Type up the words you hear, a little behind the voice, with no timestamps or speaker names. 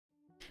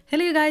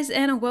Hello you guys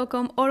and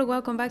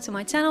welcome back to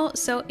my channel.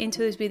 So into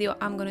this video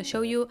I'm gonna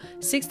show you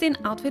 16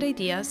 outfit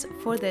ideas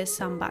for this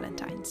St.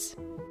 Valentine's.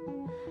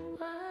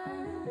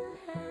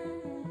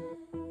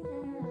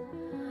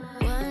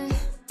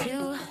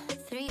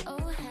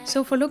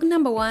 So for look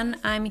number one,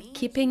 I'm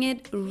keeping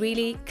it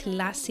really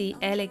classy,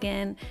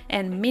 elegant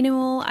and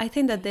minimal. I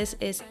think that this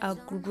is a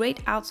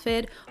great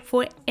outfit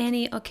for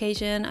any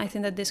occasion. I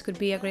think that this could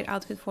be a great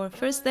outfit for a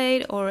first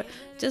date or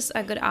just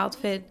a good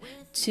outfit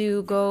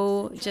to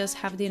go just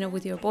have dinner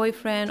with your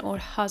boyfriend or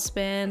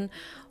husband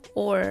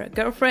or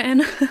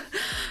girlfriend.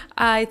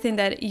 I think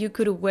that you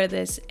could wear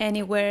this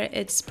anywhere.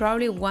 It's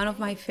probably one of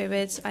my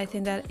favorites. I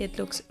think that it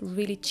looks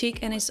really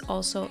chic and it's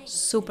also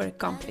super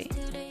comfy.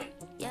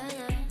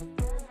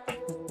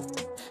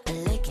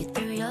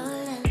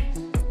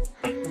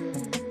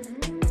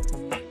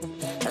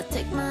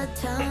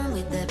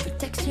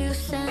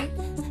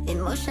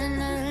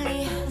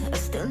 Emotionally, I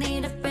still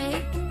need a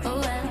break. Oh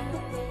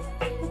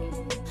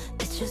well,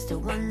 it's just a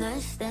one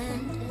night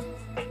stand.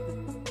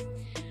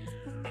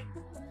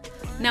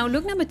 Now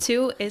look number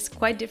two is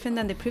quite different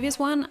than the previous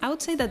one. I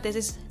would say that this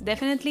is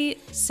definitely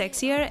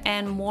sexier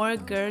and more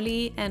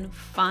girly and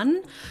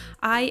fun.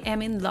 I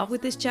am in love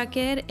with this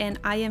jacket and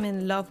I am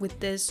in love with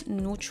this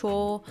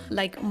neutral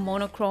like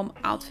monochrome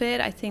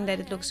outfit. I think that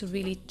it looks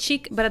really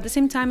chic, but at the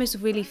same time it's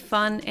really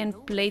fun and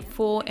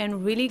playful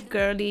and really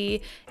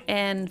girly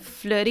and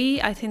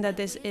flirty. I think that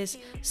this is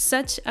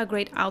such a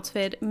great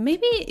outfit.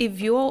 Maybe if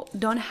you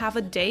don't have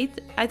a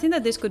date, I think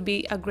that this could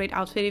be a great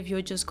outfit if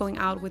you're just going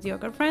out with your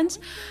girlfriends.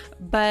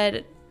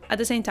 But at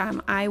the same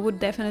time, I would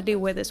definitely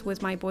wear this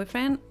with my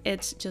boyfriend.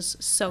 It's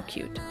just so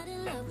cute.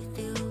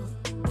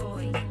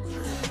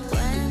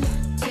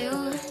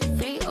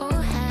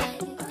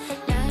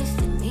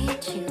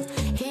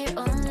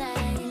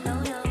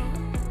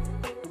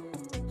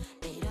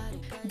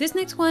 This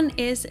next one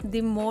is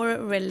the more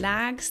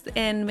relaxed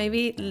and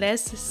maybe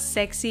less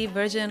sexy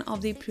version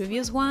of the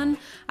previous one.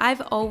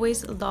 I've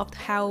always loved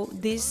how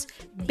this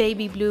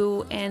baby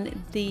blue and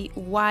the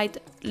white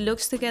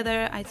looks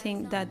together. I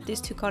think that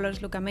these two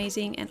colors look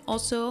amazing, and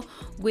also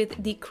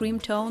with the cream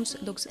tones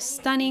looks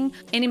stunning.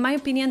 And in my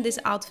opinion, this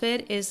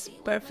outfit is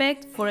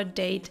perfect for a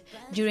date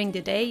during the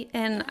day,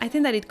 and I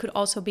think that it could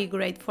also be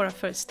great for a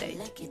first date.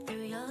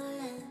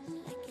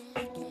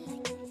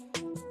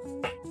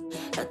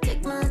 I'll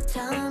take my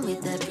time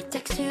with every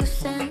text you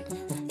send.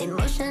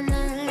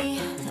 Emotionally,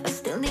 I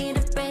still need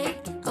a break.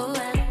 Oh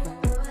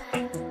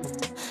well,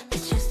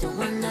 it's just a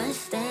one night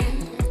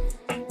stand.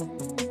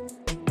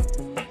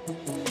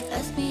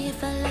 Ask me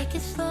if I like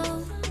it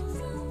slow.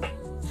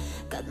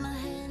 Got my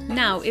hand.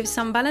 Now, if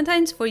St.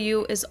 Valentine's for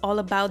you is all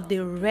about the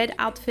red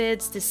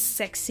outfits, the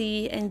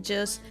sexy and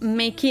just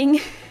making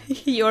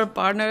your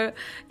partner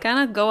kind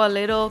of go a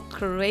little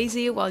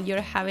crazy while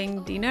you're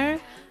having dinner,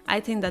 I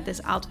think that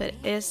this outfit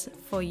is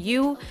for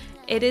you.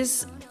 It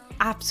is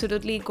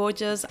absolutely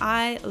gorgeous.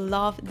 I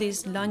love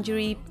this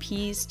lingerie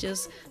piece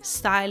just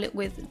styled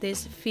with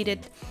this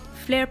fitted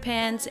flare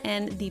pants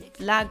and the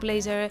black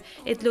blazer.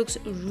 It looks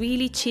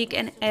really chic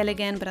and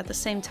elegant, but at the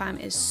same time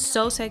is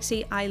so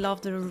sexy. I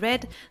love the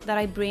red that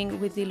I bring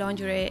with the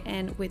lingerie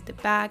and with the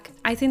bag.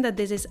 I think that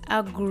this is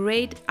a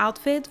great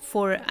outfit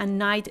for a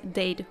night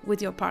date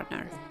with your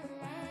partner.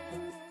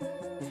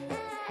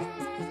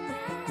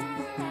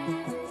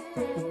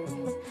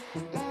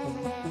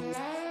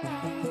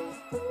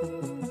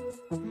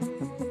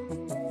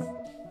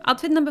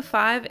 Outfit number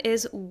 5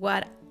 is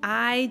what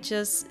I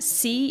just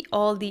see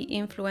all the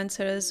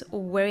influencers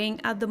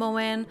wearing at the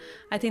moment.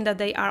 I think that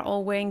they are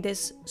all wearing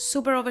this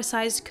super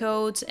oversized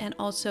coats and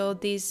also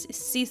these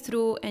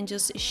see-through and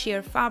just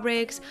sheer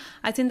fabrics.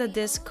 I think that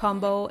this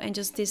combo and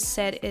just this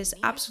set is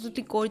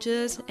absolutely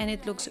gorgeous, and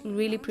it looks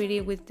really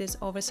pretty with this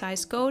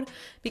oversized coat,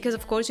 because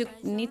of course you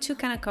need to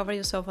kind of cover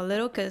yourself a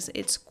little because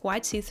it's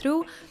quite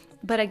see-through.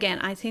 But again,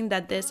 I think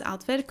that this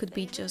outfit could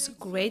be just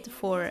great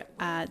for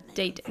a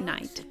date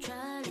night.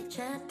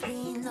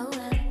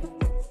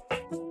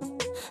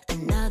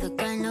 Another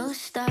guy, no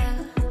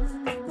style.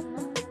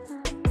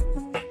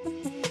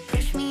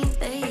 Push me,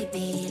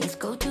 baby, let's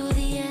go to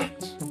the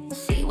edge.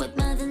 See what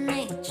Mother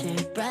Nature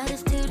brought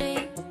us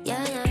today.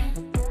 Yeah, yeah.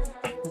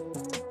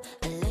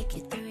 I like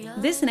it through your...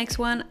 This next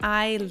one,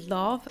 I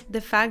love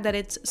the fact that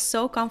it's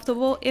so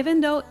comfortable,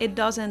 even though it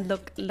doesn't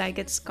look like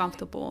it's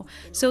comfortable.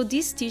 So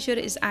this t-shirt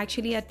is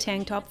actually a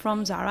tank top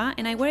from Zara,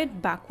 and I wear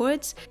it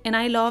backwards, and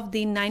I love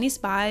the 90s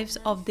vibes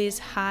of this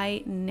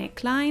high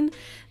neckline.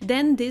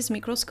 Then this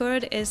micro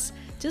skirt is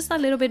just a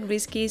little bit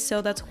risky,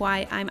 so that's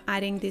why I'm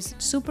adding this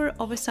super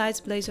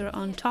oversized blazer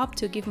on top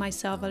to give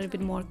myself a little bit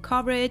more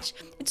coverage.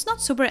 It's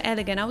not super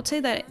elegant. I would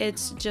say that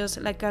it's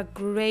just like a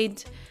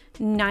great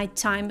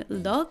nighttime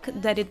look,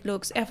 that it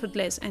looks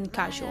effortless and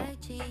casual.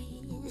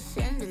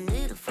 Send a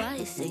little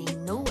fire, say you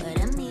know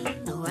what I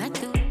mean. No, I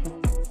do.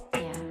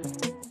 Yeah.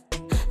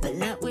 But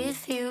not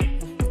with you.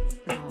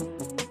 No.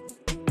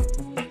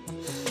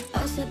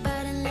 I said,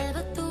 but I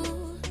never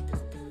do.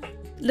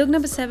 Look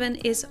number 7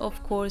 is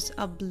of course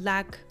a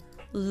black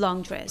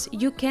long dress.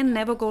 You can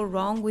never go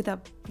wrong with a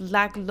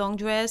black long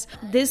dress.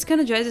 This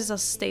kind of dress is a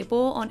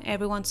staple on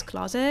everyone's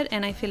closet,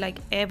 and I feel like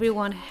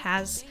everyone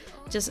has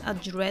just a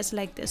dress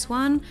like this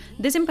one.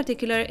 This in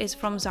particular is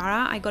from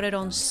Zara. I got it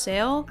on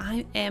sale.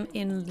 I am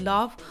in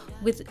love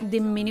with the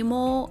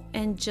minimal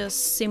and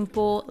just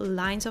simple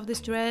lines of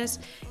this dress.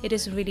 It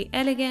is really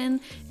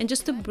elegant, and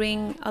just to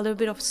bring a little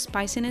bit of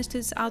spiciness to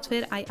this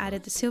outfit, I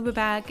added the silver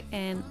bag,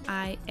 and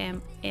I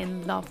am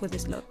in love with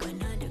this look.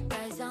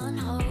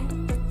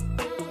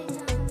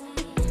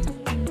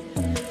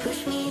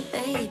 Push me,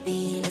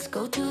 baby, let's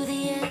go to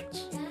the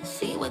edge.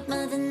 See what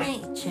Mother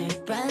Nature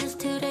brought us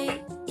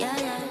today. Yeah,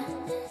 yeah.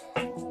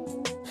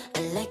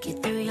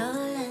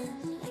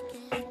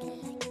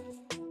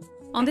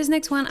 On this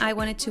next one, I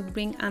wanted to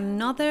bring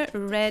another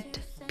red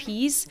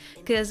piece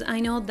because I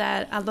know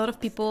that a lot of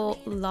people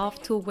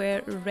love to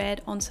wear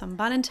red on some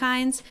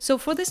Valentines. So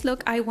for this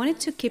look, I wanted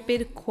to keep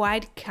it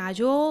quite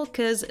casual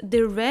because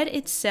the red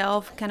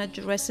itself kind of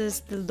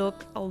dresses the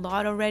look a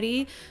lot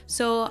already.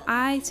 So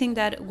I think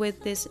that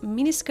with this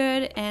mini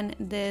skirt and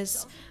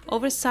this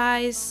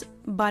oversized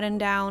button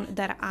down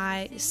that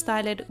I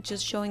styled,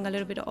 just showing a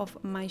little bit of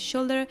my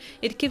shoulder,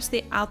 it keeps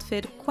the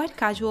outfit quite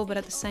casual but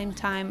at the same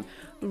time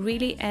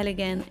really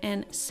elegant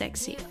and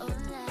sexy.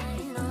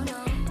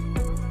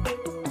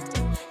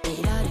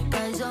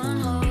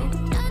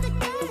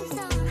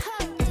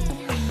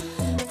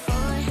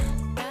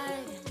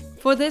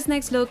 For this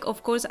next look,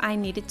 of course, I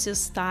needed to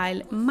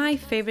style my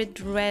favorite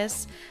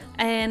dress,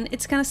 and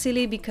it's kind of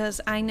silly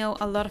because I know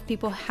a lot of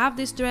people have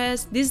this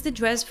dress. This is the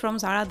dress from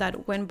Zara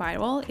that went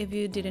viral, if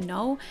you didn't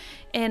know,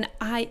 and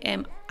I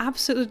am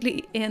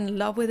absolutely in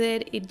love with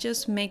it. It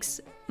just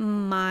makes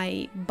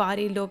my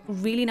body look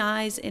really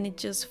nice, and it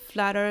just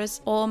flatters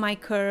all my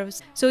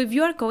curves. So if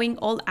you are going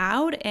all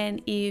out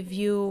and if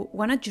you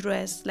want to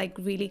dress like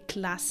really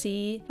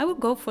classy, I would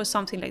go for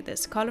something like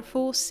this: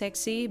 colorful,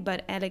 sexy,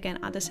 but elegant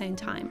at the same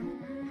time.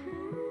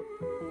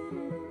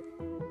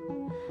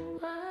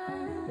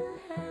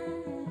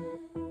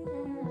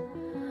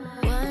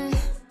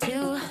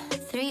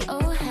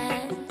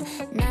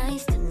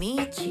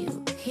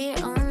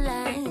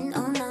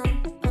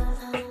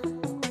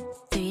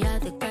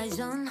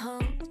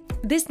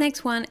 This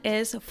next one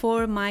is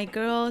for my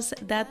girls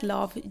that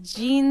love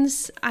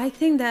jeans. I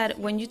think that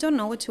when you don't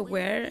know what to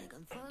wear,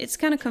 it's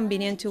kind of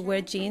convenient to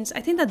wear jeans. I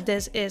think that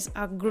this is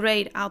a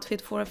great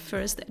outfit for a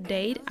first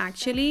date,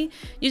 actually.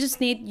 You just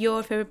need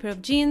your favorite pair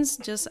of jeans,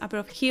 just a pair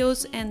of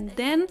heels, and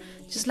then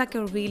just like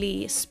a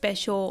really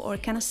special or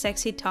kind of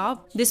sexy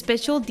top. The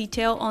special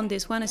detail on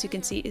this one, as you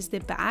can see, is the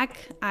back.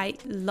 I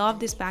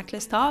love this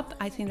backless top.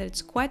 I think that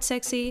it's quite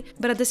sexy,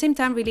 but at the same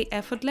time really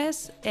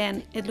effortless,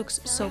 and it looks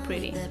so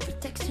pretty.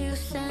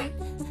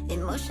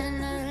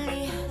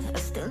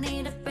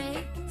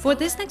 For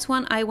this next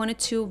one, I wanted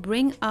to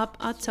bring up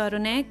a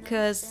turtleneck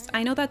because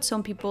I know that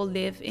some people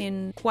live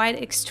in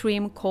quite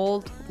extreme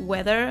cold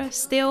weather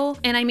still.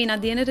 And I mean,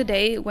 at the end of the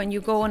day, when you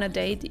go on a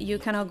date, you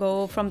kind of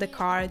go from the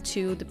car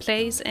to the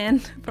place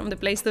and from the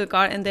place to the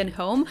car and then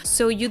home.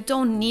 So you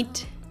don't need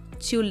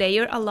to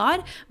layer a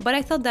lot, but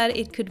I thought that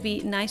it could be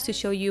nice to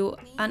show you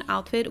an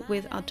outfit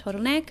with a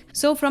turtleneck.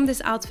 So from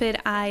this outfit,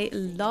 I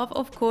love,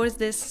 of course,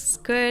 this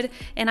skirt,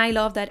 and I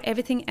love that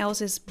everything else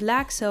is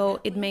black,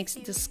 so it makes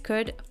the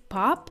skirt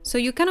pop. So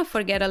you kind of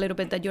forget a little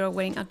bit that you're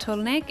wearing a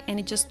turtleneck, and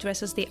it just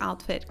dresses the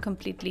outfit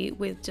completely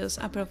with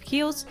just a pair of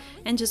heels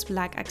and just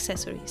black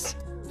accessories.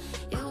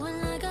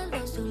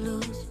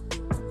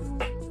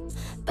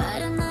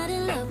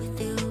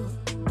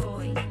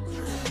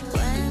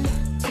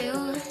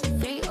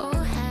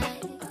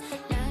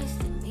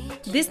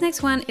 This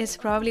next one is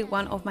probably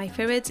one of my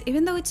favorites,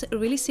 even though it's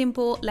really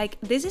simple. Like,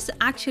 this is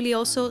actually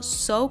also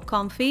so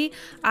comfy.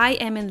 I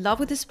am in love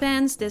with these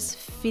pants. These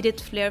fitted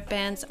flare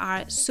pants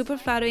are super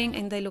flattering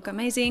and they look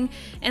amazing.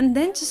 And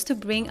then just to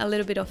bring a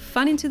little bit of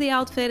fun into the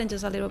outfit and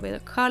just a little bit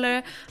of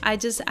color, I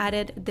just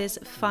added this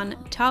fun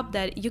top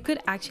that you could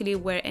actually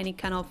wear any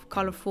kind of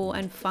colorful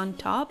and fun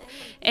top.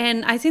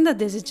 And I think that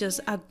this is just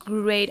a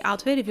great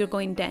outfit if you're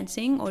going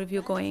dancing or if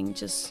you're going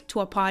just to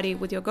a party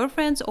with your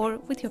girlfriends or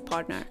with your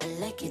partner.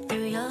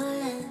 I'll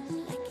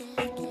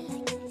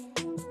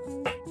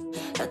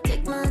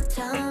take my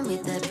time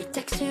with every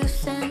text you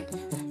send.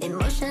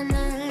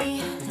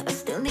 Emotionally, I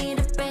still need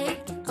a break.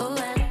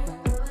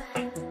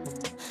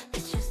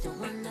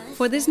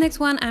 For this next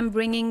one, I'm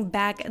bringing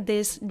back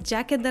this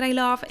jacket that I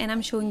love, and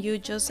I'm showing you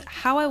just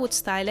how I would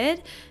style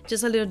it,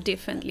 just a little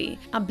differently.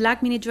 A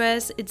black mini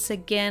dress, it's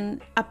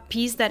again a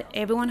piece that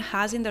everyone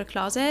has in their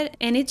closet,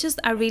 and it's just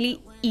a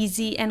really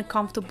easy and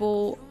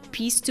comfortable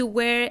piece to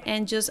wear,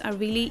 and just a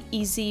really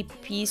easy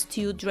piece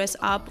to dress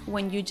up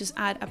when you just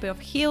add a pair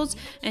of heels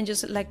and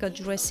just like a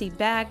dressy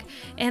bag.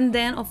 And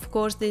then of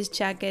course this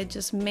jacket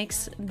just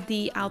makes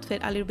the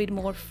outfit a little bit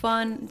more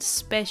fun,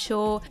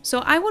 special. So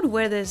I would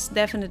wear this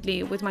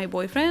definitely with my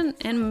boyfriend,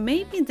 and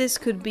maybe this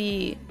could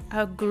be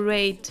a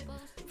great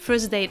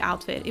first date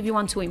outfit if you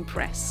want to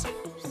impress.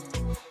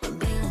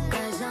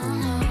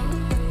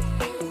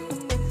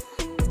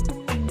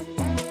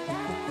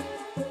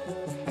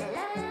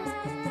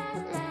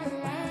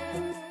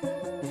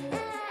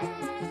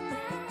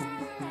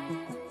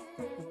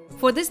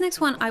 For this next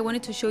one, I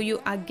wanted to show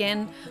you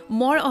again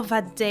more of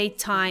a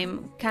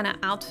daytime kind of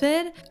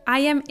outfit. I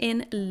am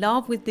in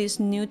love with this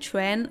new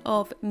trend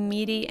of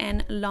midi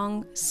and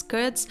long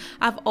skirts.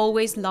 I've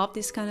always loved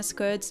these kind of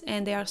skirts,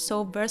 and they are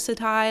so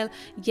versatile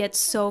yet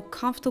so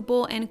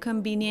comfortable and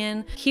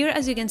convenient. Here,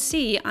 as you can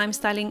see, I'm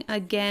styling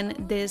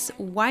again this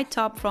white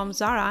top from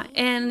Zara,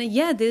 and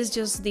yeah, this is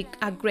just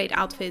a great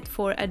outfit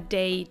for a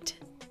date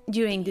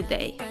during the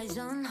day.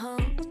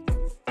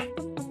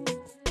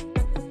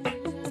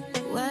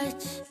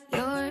 What's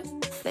your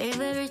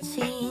favorite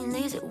scene?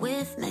 Is it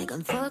with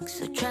Megan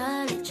Fox or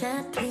Charlie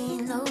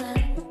Chaplin? Oh,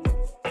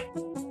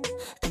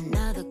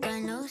 another guy,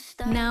 no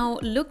style. Now,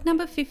 look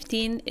number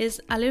 15 is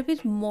a little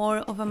bit more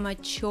of a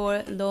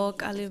mature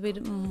look, a little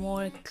bit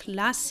more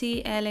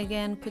classy,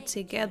 elegant, put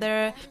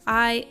together.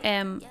 I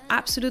am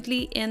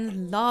absolutely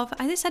in love.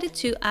 I decided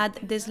to add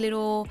this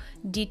little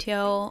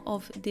detail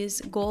of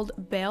this gold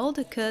belt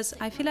because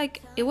I feel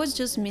like it was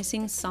just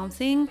missing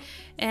something,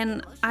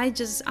 and I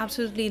just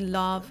absolutely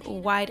love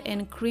white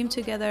and cream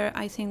together.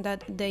 I think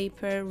that they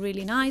pair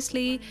really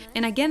nicely,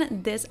 and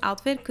again, this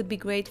outfit could be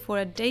great for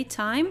a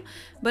daytime,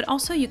 but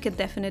also you could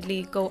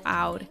definitely go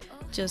out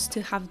just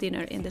to have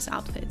dinner in this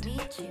outfit.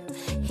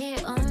 Here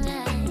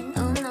online,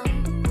 oh no.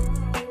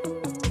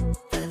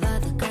 5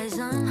 other guys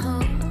on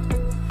hold.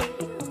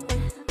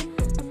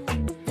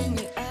 Then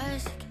you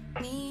ask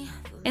me.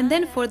 And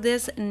then for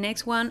this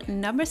next one,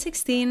 number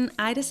 16,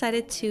 I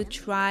decided to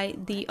try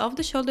the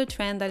off-the-shoulder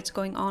trend that's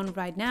going on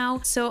right now.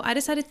 So I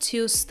decided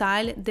to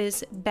style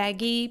these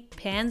baggy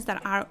pants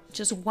that are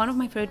just one of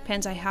my favorite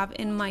pants I have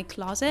in my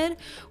closet,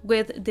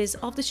 with this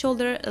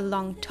off-the-shoulder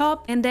long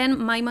top, and then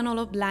my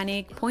Manolo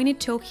Blahnik pointed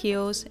toe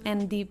heels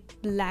and the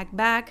black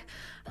bag.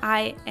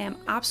 I am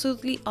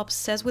absolutely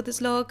obsessed with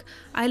this look.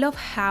 I love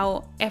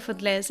how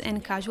effortless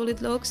and casual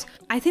it looks.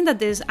 I think that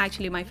this is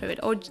actually my favorite,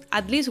 or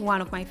at least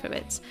one of my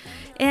favorites.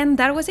 And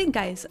that was it,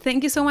 guys.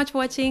 Thank you so much for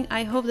watching.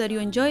 I hope that you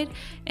enjoyed,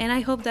 and I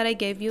hope that I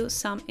gave you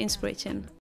some inspiration.